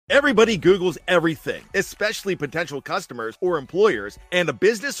Everybody Googles everything, especially potential customers or employers, and a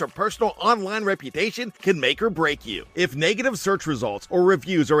business or personal online reputation can make or break you. If negative search results or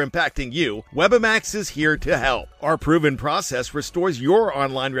reviews are impacting you, Webamax is here to help. Our proven process restores your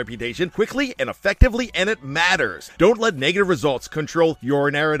online reputation quickly and effectively, and it matters. Don't let negative results control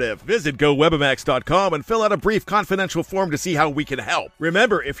your narrative. Visit GoWebamax.com and fill out a brief confidential form to see how we can help.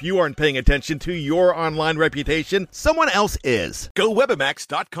 Remember, if you aren't paying attention to your online reputation, someone else is.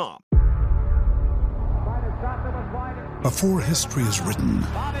 GoWebamax.com. Before history is written,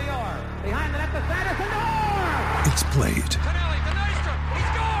 it's played.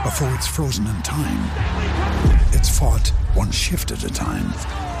 Before it's frozen in time, it's fought one shift at a time.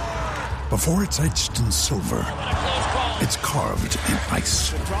 Before it's etched in silver, it's carved in ice.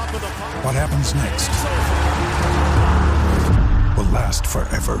 What happens next will last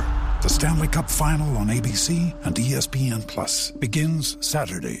forever. The Stanley Cup Final on ABC and ESPN Plus begins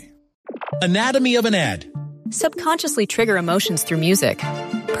Saturday. Anatomy of an ad. Subconsciously trigger emotions through music.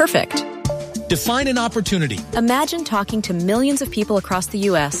 Perfect. Define an opportunity. Imagine talking to millions of people across the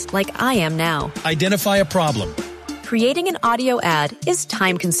U.S. like I am now. Identify a problem. Creating an audio ad is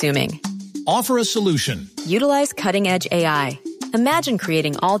time-consuming. Offer a solution. Utilize cutting-edge AI. Imagine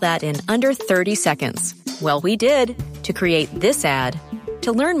creating all that in under 30 seconds. Well, we did to create this ad.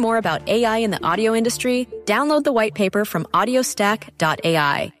 To learn more about AI in the audio industry, download the white paper from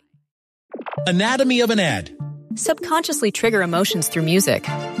audiostack.ai. Anatomy of an ad. Subconsciously trigger emotions through music.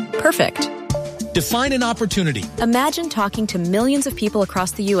 Perfect. Define an opportunity. Imagine talking to millions of people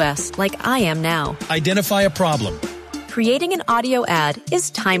across the U.S. like I am now. Identify a problem. Creating an audio ad is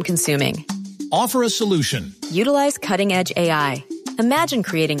time-consuming. Offer a solution. Utilize cutting-edge AI. Imagine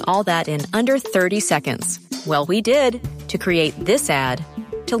creating all that in under 30 seconds. Well, we did to create this ad.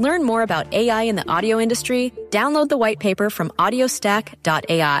 To learn more about AI in the audio industry, download the white paper from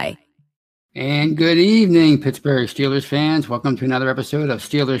audiostack.ai. And good evening, Pittsburgh Steelers fans. Welcome to another episode of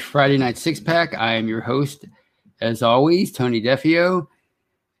Steelers Friday Night Six Pack. I am your host, as always, Tony Defio.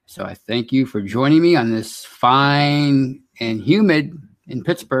 So I thank you for joining me on this fine and humid in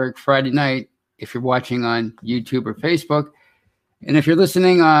Pittsburgh Friday night, if you're watching on YouTube or Facebook. And if you're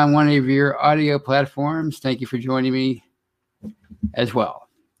listening on one of your audio platforms, thank you for joining me as well.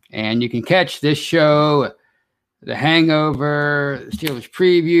 And you can catch this show, The Hangover, the Steelers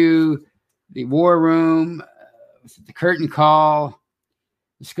Preview, the War Room, the Curtain Call,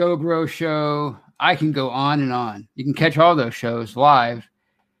 the Scobro Show. I can go on and on. You can catch all those shows live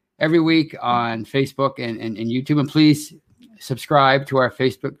every week on Facebook and YouTube. And please subscribe to our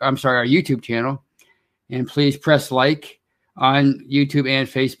YouTube channel. And please press like on YouTube and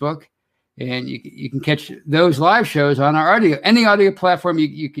Facebook. And you can catch those live shows on our any audio platform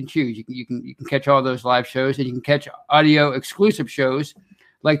you can choose. You can catch all those live shows, and you can catch audio exclusive shows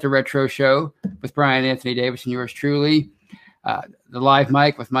like the Retro Show with Brian Anthony Davis and yours truly, the Live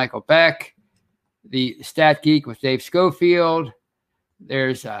Mic with Michael Beck, the Stat Geek with Dave Schofield.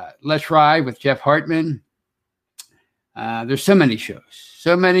 There's Let's Ride with Jeff Hartman. There's so many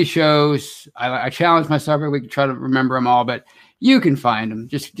shows. I challenge myself every week to try to remember them all, but you can find them.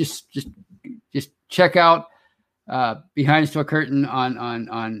 Just check out Behind the Steel Curtain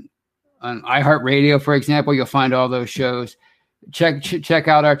on iHeartRadio, for example. You'll find all those shows. Check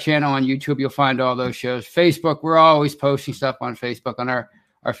out our channel on YouTube. You'll find all those shows. Facebook, we're always posting stuff on Facebook, on our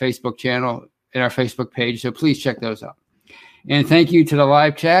Facebook channel and our Facebook page. So please check those out. And thank you to the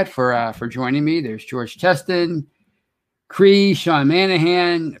live chat for joining me. There's George Teston, Cree, Sean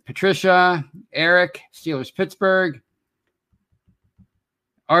Manahan, Patricia, Eric, Steelers Pittsburgh,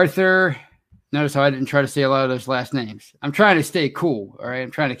 Arthur. Notice how I didn't try to say a lot of those last names. I'm trying to stay cool, all right?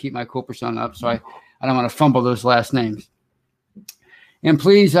 I'm trying to keep my cool persona up, so I don't want to fumble those last names. And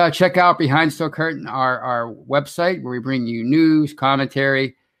please check out Behind Steel Curtain, our website, where we bring you news,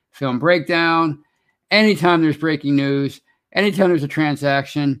 commentary, film breakdown. Anytime there's breaking news, anytime there's a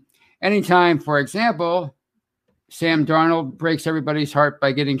transaction, anytime, for example, Sam Darnold breaks everybody's heart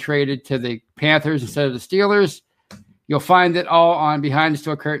by getting traded to the Panthers instead of the Steelers, you'll find it all on Behind the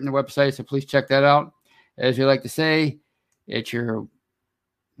Steel Curtain, the website, so please check that out. As we like to say, it's your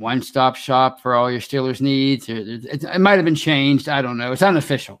one-stop shop for all your Steelers needs. It might have been changed. I don't know. It's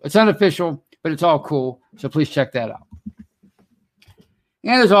unofficial, but it's all cool. So please check that out.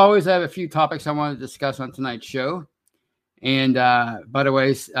 And as always, I have a few topics I want to discuss on tonight's show. And by the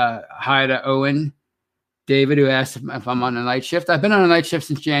way, hi to Owen David, who asked if I'm on a night shift. I've been on a night shift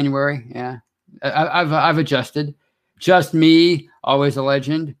since January. Yeah, I've adjusted. Just Me, always a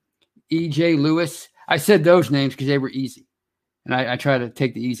legend. E.J. Lewis. I said those names because they were easy. And I try to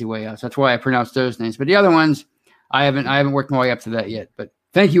take the easy way out. So that's why I pronounced those names. But the other ones, I haven't worked my way up to that yet. But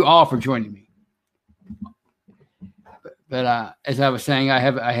thank you all for joining me. But as I was saying, I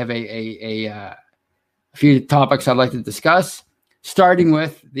have a few topics I'd like to discuss, starting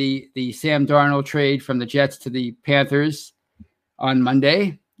with the Sam Darnold trade from the Jets to the Panthers on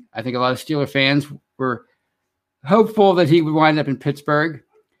Monday. I think a lot of Steeler fans were hopeful that he would wind up in Pittsburgh,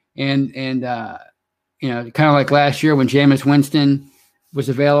 and kind of like last year when Jameis Winston was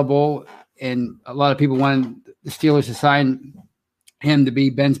available, and a lot of people wanted the Steelers to sign him to be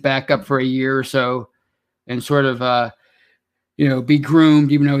Ben's backup for a year or so, and sort of be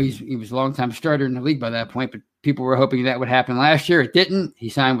groomed, even though he was a longtime starter in the league by that point. But people were hoping that would happen last year. It didn't. He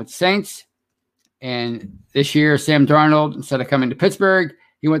signed with the Saints, and this year Sam Darnold, instead of coming to Pittsburgh,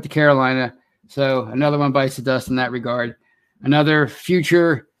 he went to Carolina. So another one bites the dust in that regard. Another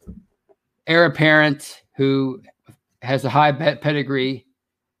future heir apparent who has a high pedigree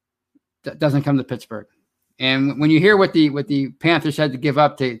that doesn't come to Pittsburgh. And when you hear what the Panthers had to give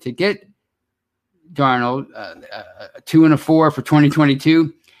up to get Darnold, 2 and a 4 for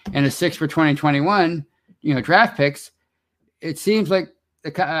 2022 and a 6 for 2021, draft picks, it seems like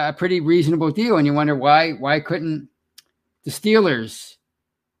a pretty reasonable deal. And you wonder why couldn't the Steelers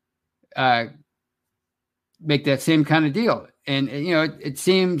make that same kind of deal? And it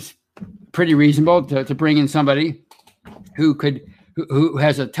seems pretty reasonable to bring in somebody who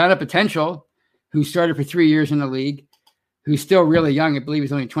has a ton of potential, who started for 3 years in the league, who's still really young. I believe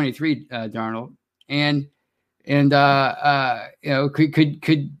he's only 23, Darnold, and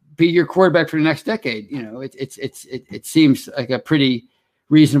could be your quarterback for the next decade. It seems like a pretty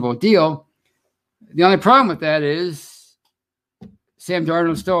reasonable deal. The only problem with that is Sam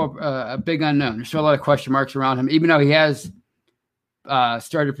Darnold is still a big unknown. There's still a lot of question marks around him, even though he has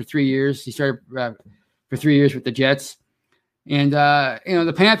started for 3 years. He started for 3 years with the Jets. And,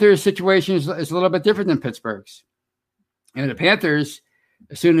 the Panthers situation is a little bit different than Pittsburgh's. The Panthers,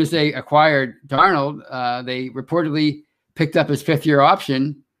 as soon as they acquired Darnold, they reportedly picked up his 5th-year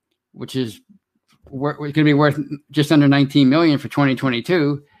option, which is going to be worth just under $19 million for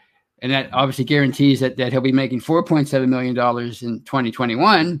 2022. And that obviously guarantees that he'll be making $4.7 million in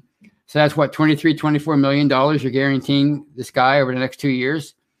 2021. So that's what, $24 million you're guaranteeing this guy over the next 2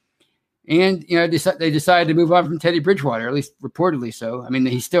 years. And, they decided to move on from Teddy Bridgewater, at least reportedly so. I mean,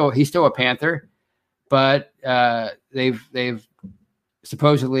 he's still a Panther, but they've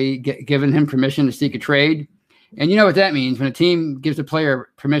supposedly given him permission to seek a trade. And you know what that means. When a team gives a player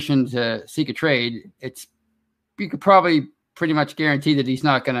permission to seek a trade, you could probably pretty much guarantee that he's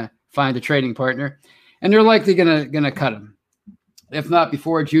not going to find a trading partner. And they're likely going to cut him. If not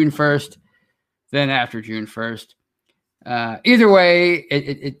before June 1st, then after June 1st. Either way,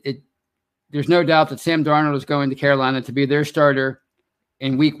 there's no doubt that Sam Darnold is going to Carolina to be their starter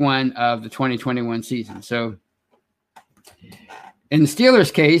in week 1 of the 2021 season. So in the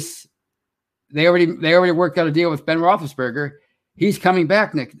Steelers' case, they already worked out a deal with Ben Roethlisberger. He's coming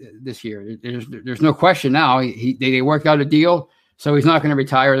back this year. There's no question now. They worked out a deal, so he's not going to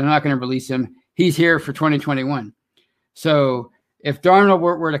retire. They're not going to release him. He's here for 2021. So if Darnold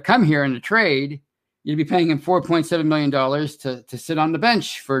were to come here in the trade, you'd be paying him $4.7 million to sit on the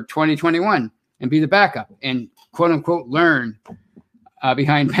bench for 2021 and be the backup and quote unquote learn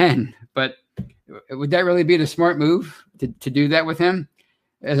behind Ben. But would that really be the smart move to do that with him?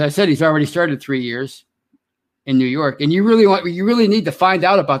 As I said, he's already started 3 years in New York, and you really need to find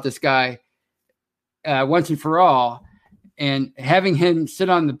out about this guy once and for all. And having him sit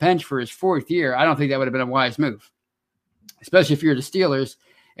on the bench for his 4th year, I don't think that would have been a wise move, especially if you're the Steelers.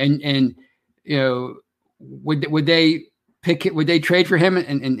 And would they trade for him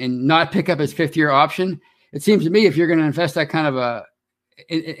and not pick up his 5th-year option? It seems to me if you're going to invest that kind of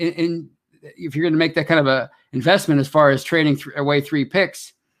if you're going to make that kind of a investment as far as trading away 3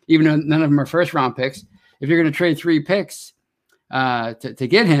 picks, even though none of them are first-round picks, if you're going to trade 3 picks to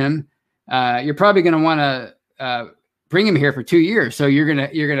get him, you're probably going to want to bring him here for 2 years. So you're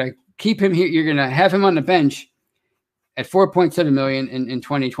gonna keep him here. You're gonna have him on the bench at $4.7 million in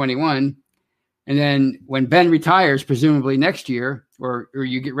 2021. And then when Ben retires, presumably next year, or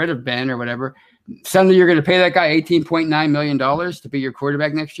you get rid of Ben or whatever, suddenly you're going to pay that guy $18.9 million to be your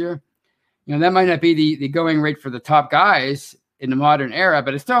quarterback next year. That might not be the going rate for the top guys in the modern era,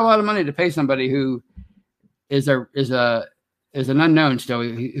 but it's still a lot of money to pay somebody who is an unknown still.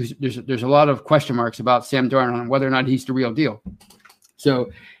 There's a lot of question marks about Sam Darnold and whether or not he's the real deal.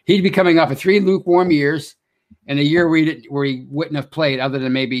 So he'd be coming off of 3 lukewarm years and a year where he wouldn't have played other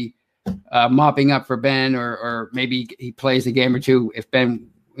than maybe mopping up for Ben, or maybe he plays a game or two if Ben,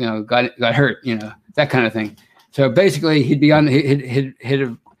 got hurt, that kind of thing. So basically, he'd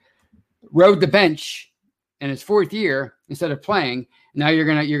have rode the bench in his 4th year instead of playing, Now you're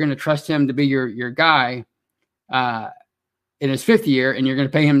gonna trust him to be your guy in his 5th year, and you're going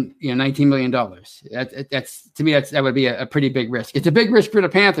to pay him $19 million. That's to me that would be a pretty big risk. It's a big risk for the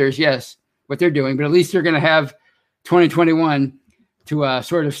Panthers, yes, what they're doing, but at least they're going to have 2021 to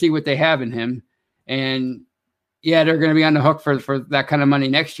sort of see what they have in him. And yeah, they're going to be on the hook for that kind of money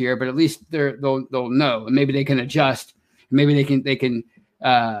next year, but at least they'll know, and maybe they can adjust. Maybe they can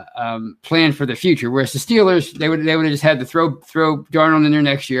plan for the future. Whereas the Steelers, they would have just had to throw Darnold in there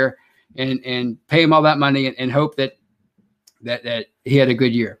next year and pay him all that money and hope that he had a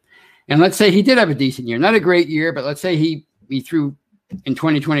good year. And let's say he did have a decent year, not a great year, but let's say he threw in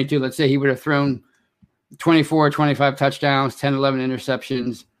 2022. Let's say he would have thrown 24, 25 touchdowns, 10, 11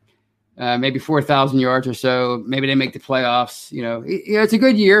 interceptions, maybe 4,000 yards or so. Maybe they make the playoffs. It's a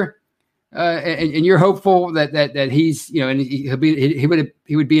good year. And you're hopeful that he's, and he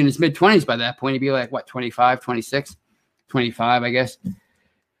would be in his mid-20s by that point. He'd be like, what, 25, 26, 25, I guess.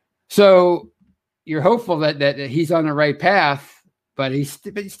 So you're hopeful that he's on the right path, but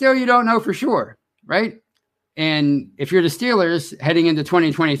still you don't know for sure, right? And if you're the Steelers heading into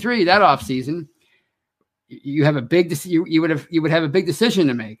 2023, that offseason, you have a big you would have a big decision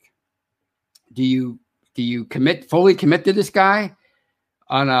to make. Do you fully commit to this guy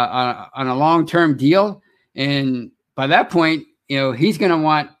on a long-term deal? And by that point, he's going to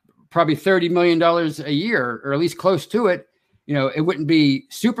want probably $30 million a year, or at least close to it. It wouldn't be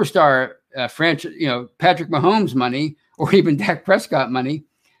superstar franchise, Patrick Mahomes money or even Dak Prescott money,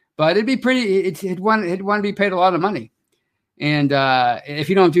 but it'd be pretty. He'd want to be paid a lot of money. And if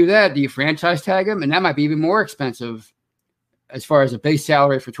you don't do that, do you franchise tag him? And that might be even more expensive as far as a base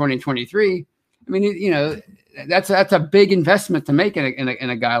salary for 2023. I mean, that's a big investment to make in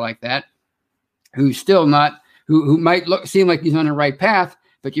a guy like that, who's still not, who might seem like he's on the right path,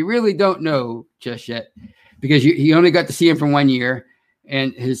 but you really don't know just yet, because you only got to see him for 1 year,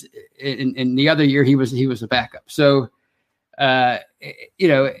 and in the other year he was a backup. So it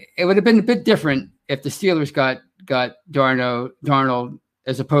would have been a bit different if the Steelers got Darnold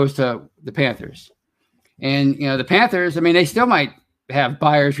as opposed to the Panthers. And the Panthers, I mean, they still might have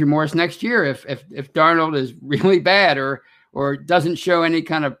buyer's remorse next year if Darnold is really bad or doesn't show any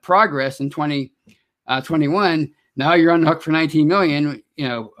kind of progress in 2021. Now you're on the hook for $19 million,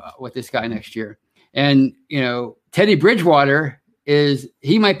 with this guy next year. And Teddy Bridgewater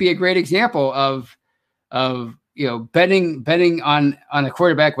he might be a great example of betting on a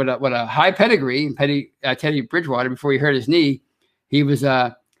quarterback with a high pedigree. Teddy Bridgewater, before he hurt his knee, he was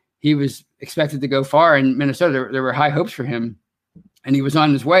expected to go far in Minnesota. There were high hopes for him, and he was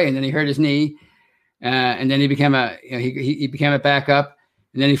on his way. And then he hurt his knee, and then he became he became a backup.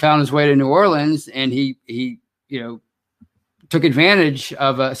 And then he found his way to New Orleans, and he took advantage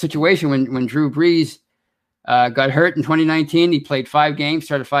of a situation when Drew Brees got hurt in 2019. He played 5 games,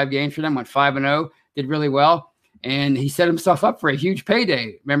 started 5 games for them, went 5-0, did really well. And he set himself up for a huge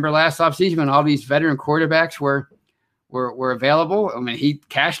payday. Remember last offseason when all these veteran quarterbacks were available? I mean, he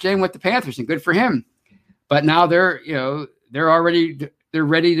cashed in with the Panthers, and good for him. But now they're ready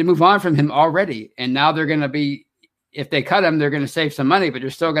to move on from him already. And now they're going to be, if they cut him, they're going to save some money, but they're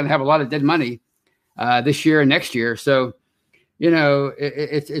still going to have a lot of dead money this year and next year. So,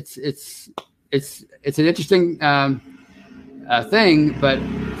 it's an interesting thing, but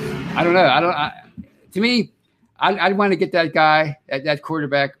I don't know. To me, I'd want to get that guy, that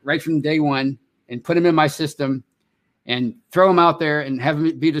quarterback, right from day one, and put him in my system, and throw him out there and have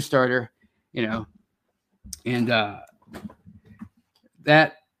him be the starter. And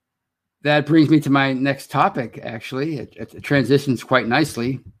that brings me to my next topic. Actually, it transitions quite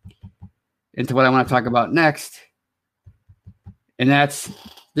nicely into what I want to talk about next, and that's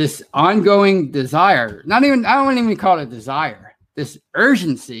this ongoing desire. I don't even call it a desire. This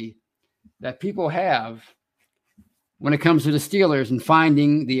urgency that people have when it comes to the Steelers and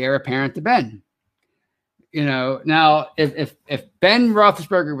finding the heir apparent to Ben. Now if Ben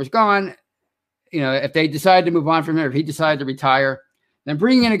Roethlisberger was gone, if they decided to move on from him, if he decided to retire, then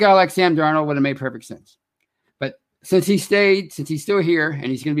bringing in a guy like Sam Darnold would have made perfect sense. But since he's still here, and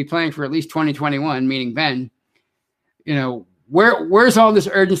he's going to be playing for at least 2021, meaning Ben, where's all this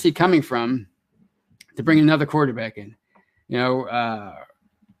urgency coming from to bring another quarterback in?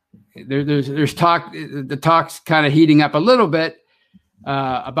 There's talk. The talk's kind of heating up a little bit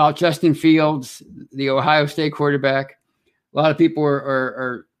about Justin Fields, the Ohio State quarterback. A lot of people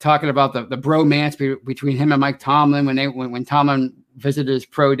are talking about the bromance between him and Mike Tomlin when Tomlin visited his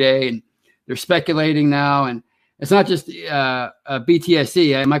pro day, and they're speculating now. And it's not just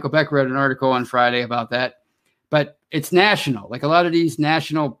BTSC. Michael Beck wrote an article on Friday about that, but it's national. Like a lot of these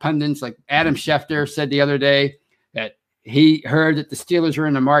national pundits, like Adam Schefter said the other day that he heard that the Steelers were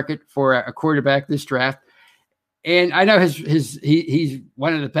in the market for a quarterback this draft. And I know he's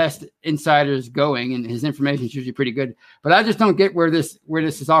one of the best insiders going, and his information is usually pretty good. But I just don't get where this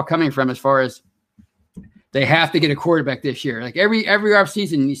is all coming from as far as they have to get a quarterback this year. Like every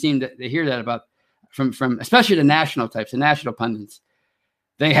offseason, you seem to hear that about from especially the national types, the national pundits.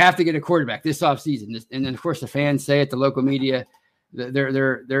 They have to get a quarterback this offseason. And then, of course, the fans say it, the local media,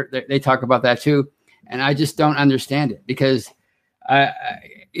 they talk about that too. And I just don't understand it because,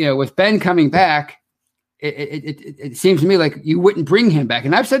 with Ben coming back, it seems to me like you wouldn't bring him back.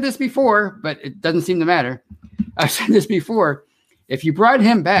 And I've said this before, but it doesn't seem to matter. I've said this before. If you brought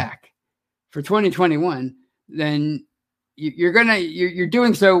him back for 2021, then you're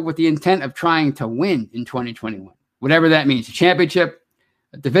doing so with the intent of trying to win in 2021, whatever that means. A championship,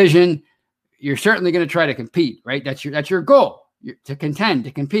 a division, you're certainly going to try to compete, right? That's your goal, to contend,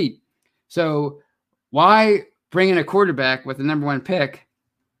 to compete. So why bring in a quarterback with the number one pick?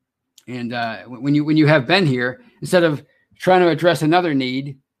 And when you have Ben here, instead of trying to address another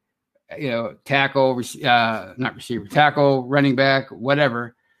need, tackle, not receiver, tackle, running back,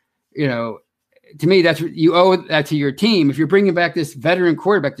 whatever, to me, that's you owe that to your team. If you're bringing back this veteran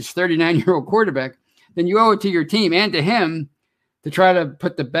quarterback, this 39-year-old quarterback, then you owe it to your team and to him to try to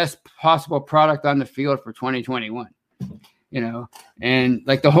put the best possible product on the field for 2021. And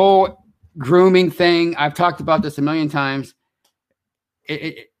like the whole grooming thing, I've talked about this a million times.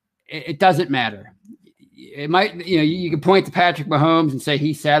 It doesn't matter. It might, you can point to Patrick Mahomes and say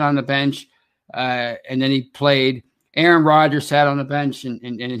he sat on the bench and then he played. Aaron Rodgers sat on the bench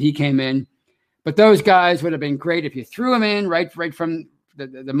and he came in. But those guys would have been great if you threw them in right from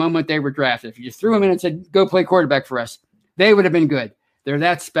the moment they were drafted. If you just threw them in and said, go play quarterback for us, they would have been good. They're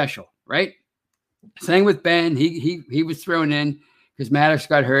that special, right? Same with Ben. He was thrown in because Maddox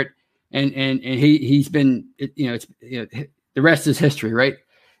got hurt, and he's been, the rest is history, right?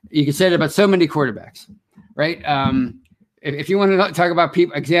 You can say that about so many quarterbacks, right? If you want to talk about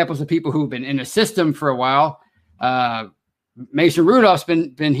examples of people who've been in a system for a while, Mason Rudolph's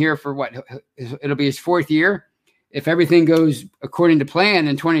been here for what? It'll be his fourth year. If everything goes according to plan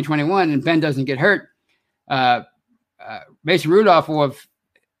in 2021 and Ben doesn't get hurt, Mason Rudolph will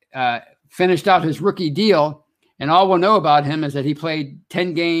have finished out his rookie deal, and all we'll know about him is that he played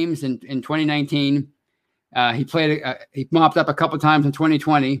 10 games in 2019. He mopped up a couple times in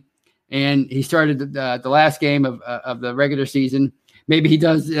 2020, and he started the last game of the regular season. Maybe he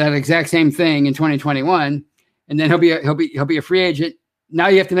does that exact same thing in 2021, and then he'll be a free agent. Now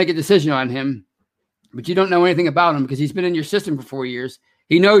you have to make a decision on him, but you don't know anything about him because he's been in your system for 4 years.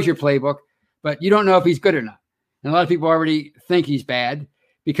 He knows your playbook, but you don't know if he's good or not. And a lot of people already think he's bad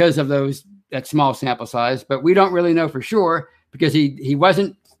because of that small sample size, but we don't really know for sure because he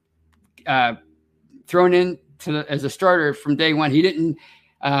wasn't thrown in as a starter from day one. He didn't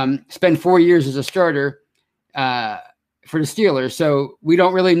spend 4 years as a starter for the Steelers, so we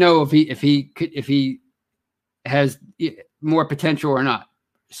don't really know if he has more potential or not.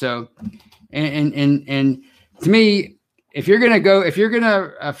 So, and to me, if you're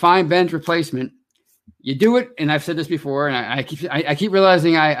gonna find Ben's replacement, you do it. And I've said this before, and I keep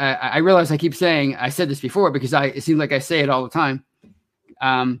realizing I realize I keep saying I said this before because it seems like I say it all the time.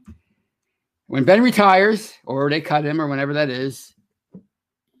 When Ben retires or they cut him or whenever that is,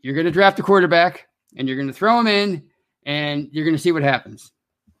 you're going to draft a quarterback and you're going to throw him in and you're going to see what happens.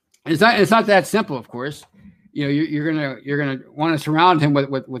 And it's not that simple, of course. You're going to want to surround him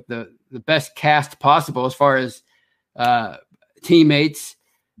with the best cast possible as far as teammates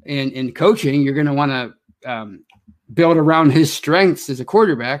and coaching. You're going to want to build around his strengths as a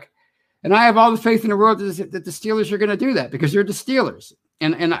quarterback. And I have all the faith in the world that the Steelers are going to do that because they're the Steelers.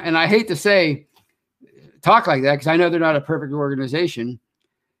 And I hate to talk like that because I know they're not a perfect organization,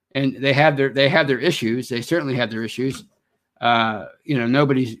 and they have their issues. They certainly have their issues.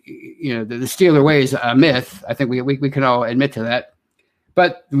 Nobody's the Steeler way is a myth. I think we can all admit to that.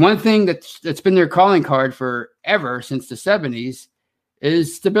 But one thing that's been their calling card forever since the 70s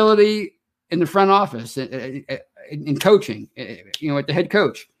is stability in the front office, in coaching. At the head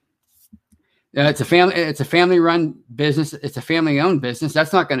coach. It's a family-run business. It's a family-owned business.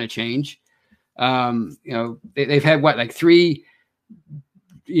 That's not going to change. They've had three,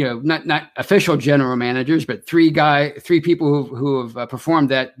 not official general managers, but three people who have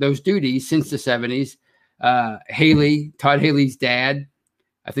performed those duties since the 70s. Todd Haley's dad,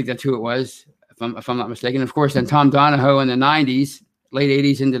 I think that's who it was, if I'm not mistaken. Of course, then Tom Donahoe in the 90s, late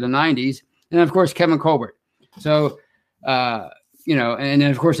 80s into the 90s, and then of course Kevin Colbert. So. And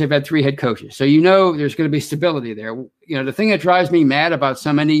then of course they've had three head coaches. So there's going to be stability there. The thing that drives me mad about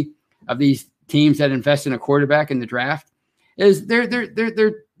so many of these teams that invest in a quarterback in the draft is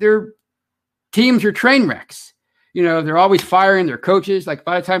their teams are train wrecks. They're always firing their coaches. Like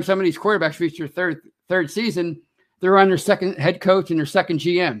by the time some of these quarterbacks reach their third season, they're on their second head coach and their second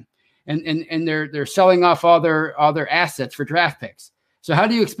GM, and they're selling off all their assets for draft picks. So how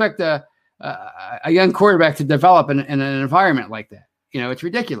do you expect a young quarterback to develop in an environment like that? It's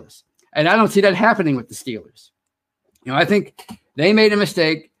ridiculous, and I don't see that happening with the Steelers. I think they made a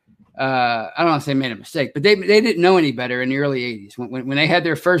mistake. I don't want to say made a mistake, but they didn't know any better in the early 80s when they had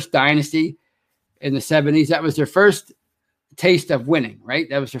their first dynasty in the 70s. That was their first taste of winning, right?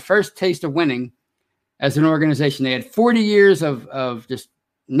 That was their first taste of winning as an organization. They had 40 years of just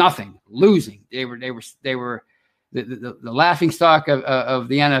nothing, losing. They were the laughing stock of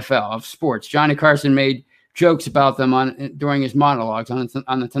the NFL, of sports. Johnny Carson made jokes about them during his monologues on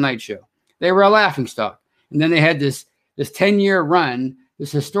the Tonight Show. They were a laughing stock. And then they had this 10-year run,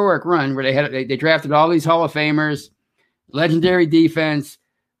 this historic run where they drafted all these Hall of Famers, legendary defense,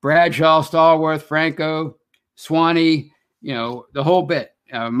 Bradshaw, Stallworth, Franco, Swanee, the whole bit.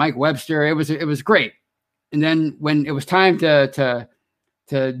 Mike Webster. It was great. And then when it was time to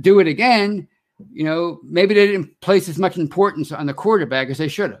do it again, maybe they didn't place as much importance on the quarterback as they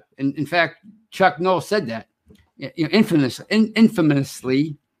should have. And in fact, Chuck Noll said that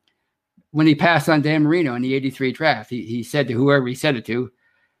infamously when he passed on Dan Marino in the '83 draft. He said to whoever he said it to,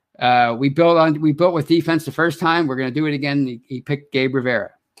 "We built with defense the first time. We're going to do it again." He picked Gabe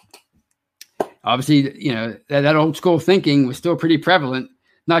Rivera. Obviously, that old school thinking was still pretty prevalent,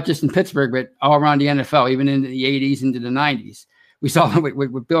 not just in Pittsburgh, but all around the NFL, even in the 80s into the 90s. We saw it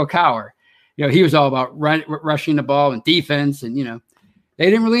with Bill Cowher. He was all about rushing the ball and defense, and they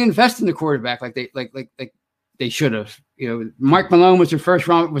didn't really invest in the quarterback like they should have. Mark Malone was a first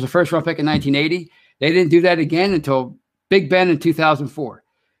round pick in 1980. They didn't do that again until Big Ben in 2004.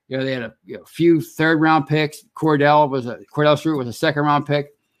 They had a few third round picks. Cordell Stewart was a second round pick.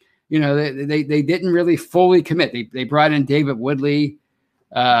 They didn't really fully commit. They brought in David Woodley.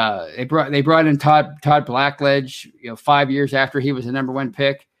 They brought in Todd Blackledge, 5 years after he was the number one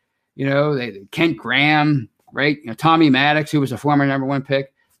pick. Kent Graham, right? Tommy Maddox, who was a former number one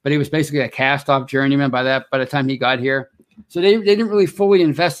pick, but he was basically a cast-off journeyman by the time he got here. So they didn't really fully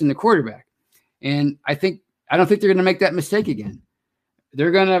invest in the quarterback. And I don't think they're going to make that mistake again.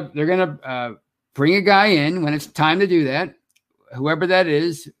 They're gonna bring a guy in when it's time to do that, whoever that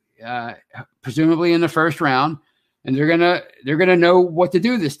is, presumably in the first round. And they're gonna know what to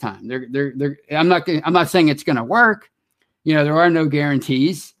do this time. I'm not saying it's gonna work. There are no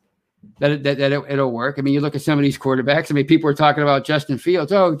guarantees that it'll work. I mean, you look at some of these quarterbacks. I mean, people are talking about Justin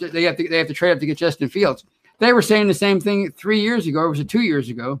Fields. Oh, they have to trade up to get Justin Fields. They were saying the same thing 3 years ago, or was it 2 years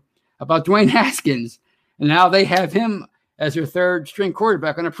ago, about Dwayne Haskins, and now they have him as their third string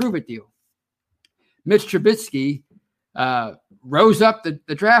quarterback on a prove-it deal. Mitch Trubisky rose up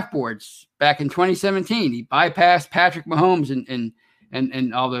the draft boards back in 2017. He bypassed Patrick Mahomes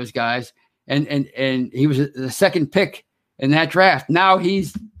and all those guys, and he was the second pick in that draft. Now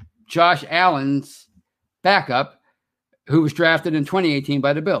he's Josh Allen's backup, who was drafted in 2018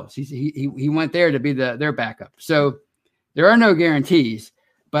 by the Bills. He went there to be their backup. So there are no guarantees,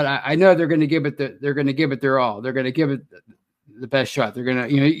 but I know they're going to give it their all. They're going to give it the best shot. They're going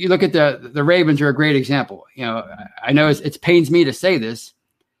to, you look at the Ravens are a great example. I know it pains me to say this,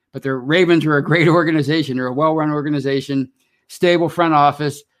 but the Ravens are a great organization. They're a well-run organization, stable front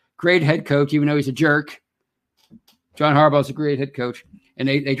office, great head coach, even though he's a jerk. John Harbaugh's a great head coach. And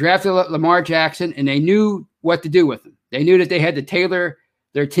they drafted Lamar Jackson, and they knew what to do with him. They knew that they had to tailor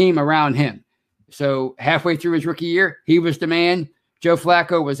their team around him. So halfway through his rookie year, he was the man. Joe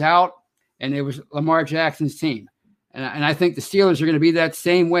Flacco was out, and it was Lamar Jackson's team. And I think the Steelers are going to be that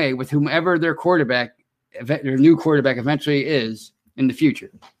same way with whomever their new quarterback eventually is in the future.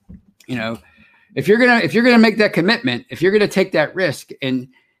 If you're gonna make that commitment, if you're gonna take that risk and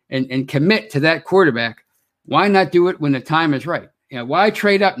commit to that quarterback, why not do it when the time is right? Why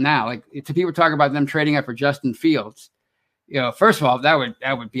trade up now? Like, to people talk about them trading up for Justin Fields. First of all, that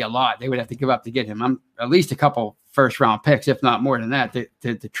would be a lot. They would have to give up to get him. At least a couple first round picks, if not more than that,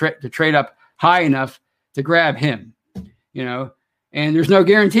 to trade up high enough to grab him. And there's no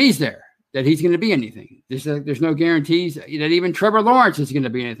guarantees there that he's going to be anything. There's no guarantees that even Trevor Lawrence is going to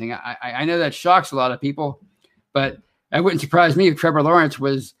be anything. I know that shocks a lot of people, but that wouldn't surprise me if Trevor Lawrence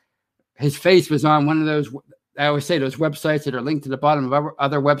his face was on one of those, I always say, those websites that are linked to the bottom of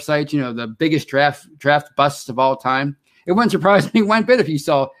other websites, the biggest draft busts of all time. It wouldn't surprise me one bit if you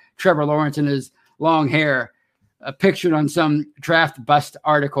saw Trevor Lawrence and his long hair pictured on some draft bust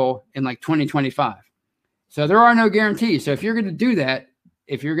article in like 2025. So there are no guarantees. So if you're going to do that,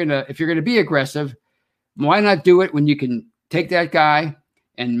 if you're going to be aggressive, why not do it when you can take that guy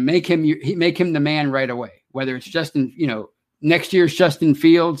and make him the man right away. Whether it's Justin, next year's Justin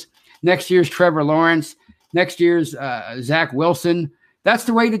Fields, next year's Trevor Lawrence, next year's Zach Wilson. That's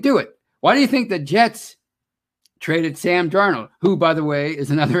the way to do it. Why do you think the Jets traded Sam Darnold, who, by the way, is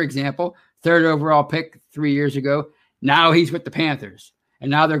another example, 3rd overall pick 3 years ago? Now he's with the Panthers,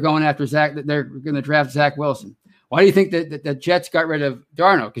 and now they're going after Zach. They're going to draft Zach Wilson. Why do you think that the Jets got rid of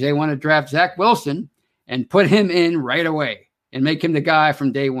Darnold? Because they want to draft Zach Wilson and put him in right away and make him the guy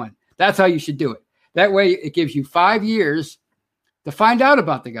from day one. That's how you should do it. That way it gives you 5 years to find out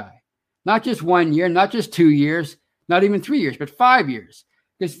about the guy. Not just 1 year, not just 2 years, not even 3 years, but 5 years.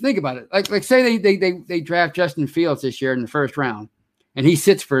 Because think about it. Like say they draft Justin Fields this year in the first round, and he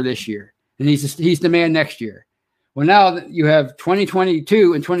sits for this year, and he's the man next year. Well, now you have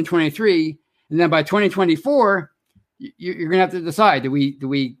 2022 and 2023, and then by 2024, you're going to have to decide: do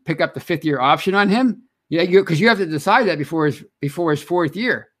we pick up the 5th-year option on him? Yeah, because you have to decide that before his 4th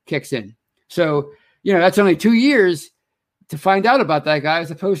year kicks in. So that's only 2 years to find out about that guy as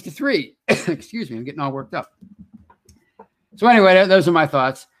opposed to 3. Excuse me, I'm getting all worked up. So anyway, those are my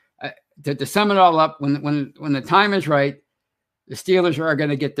thoughts. To sum it all up, when the time is right, the Steelers are going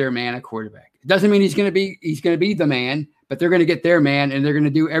to get their man at quarterback. It doesn't mean he's going to be the man, but they're going to get their man, and they're going to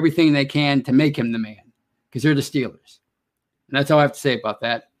do everything they can to make him the man because they're the Steelers. And that's all I have to say about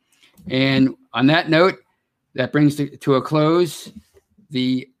that. And on that note, that brings to a close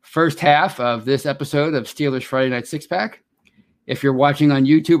the first half of this episode of Steelers Friday Night Six Pack. If you're watching on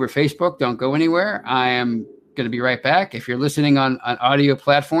YouTube or Facebook, don't go anywhere. I am going to be right back. If you're listening on an audio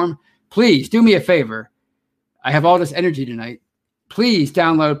platform, please do me a favor. I have all this energy tonight. Please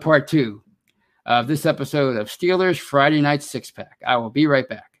download part 2 of this episode of Steelers Friday Night Six Pack. I will be right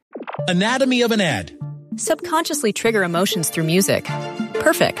back. Anatomy of an ad. Subconsciously trigger emotions through music.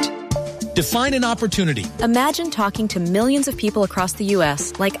 Perfect. Define an opportunity. Imagine talking to millions of people across the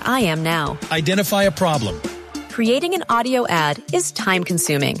U.S. like I am now. Identify a problem. Creating an audio ad is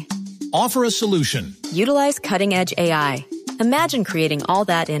time-consuming. Offer a solution. Utilize cutting-edge AI. Imagine creating all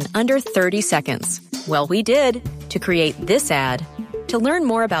that in under 30 seconds. Well, we did to create this ad. To learn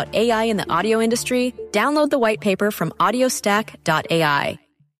more about AI in the audio industry, download the white paper from audiostack.ai.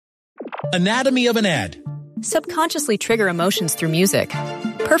 Anatomy of an ad. Subconsciously trigger emotions through music.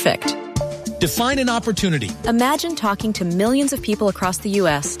 Perfect. Define an opportunity. Imagine talking to millions of people across the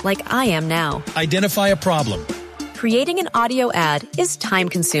U.S. like I am now. Identify a problem. Creating an audio ad is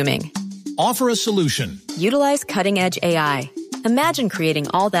time-consuming. Offer a solution. Utilize cutting-edge AI. Imagine creating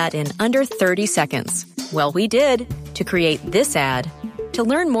all that in under 30 seconds. Well, we did to create this ad. To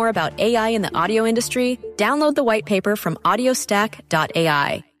learn more about AI in the audio industry, download the white paper from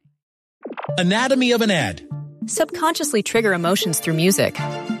audiostack.ai. Anatomy of an ad. Subconsciously trigger emotions through music.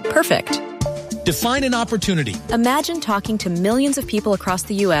 Perfect. Define an opportunity. Imagine talking to millions of people across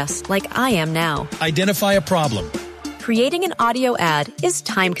the U.S. like I am now. Identify a problem. Creating an audio ad is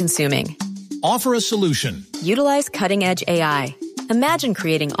time-consuming. Offer a solution. Utilize cutting-edge AI. Imagine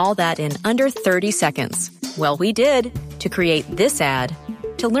creating all that in under 30 seconds. Well, we did to create this ad.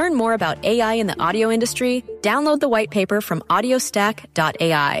 To learn more about AI in the audio industry, download the white paper from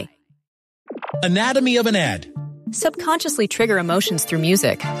audiostack.ai. Anatomy of an ad. Subconsciously trigger emotions through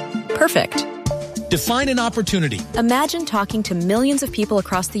music. Perfect. Define an opportunity. Imagine talking to millions of people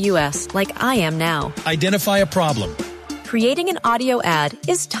across the U.S. like I am now. Identify a problem. Creating an audio ad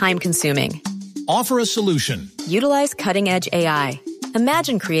is time-consuming. Offer a solution. Utilize cutting-edge AI.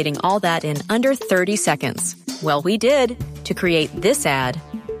 Imagine creating all that in under 30 seconds. Well, we did to create this ad.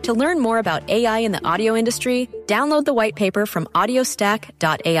 To learn more about AI in the audio industry, download the white paper from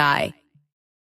audiostack.ai.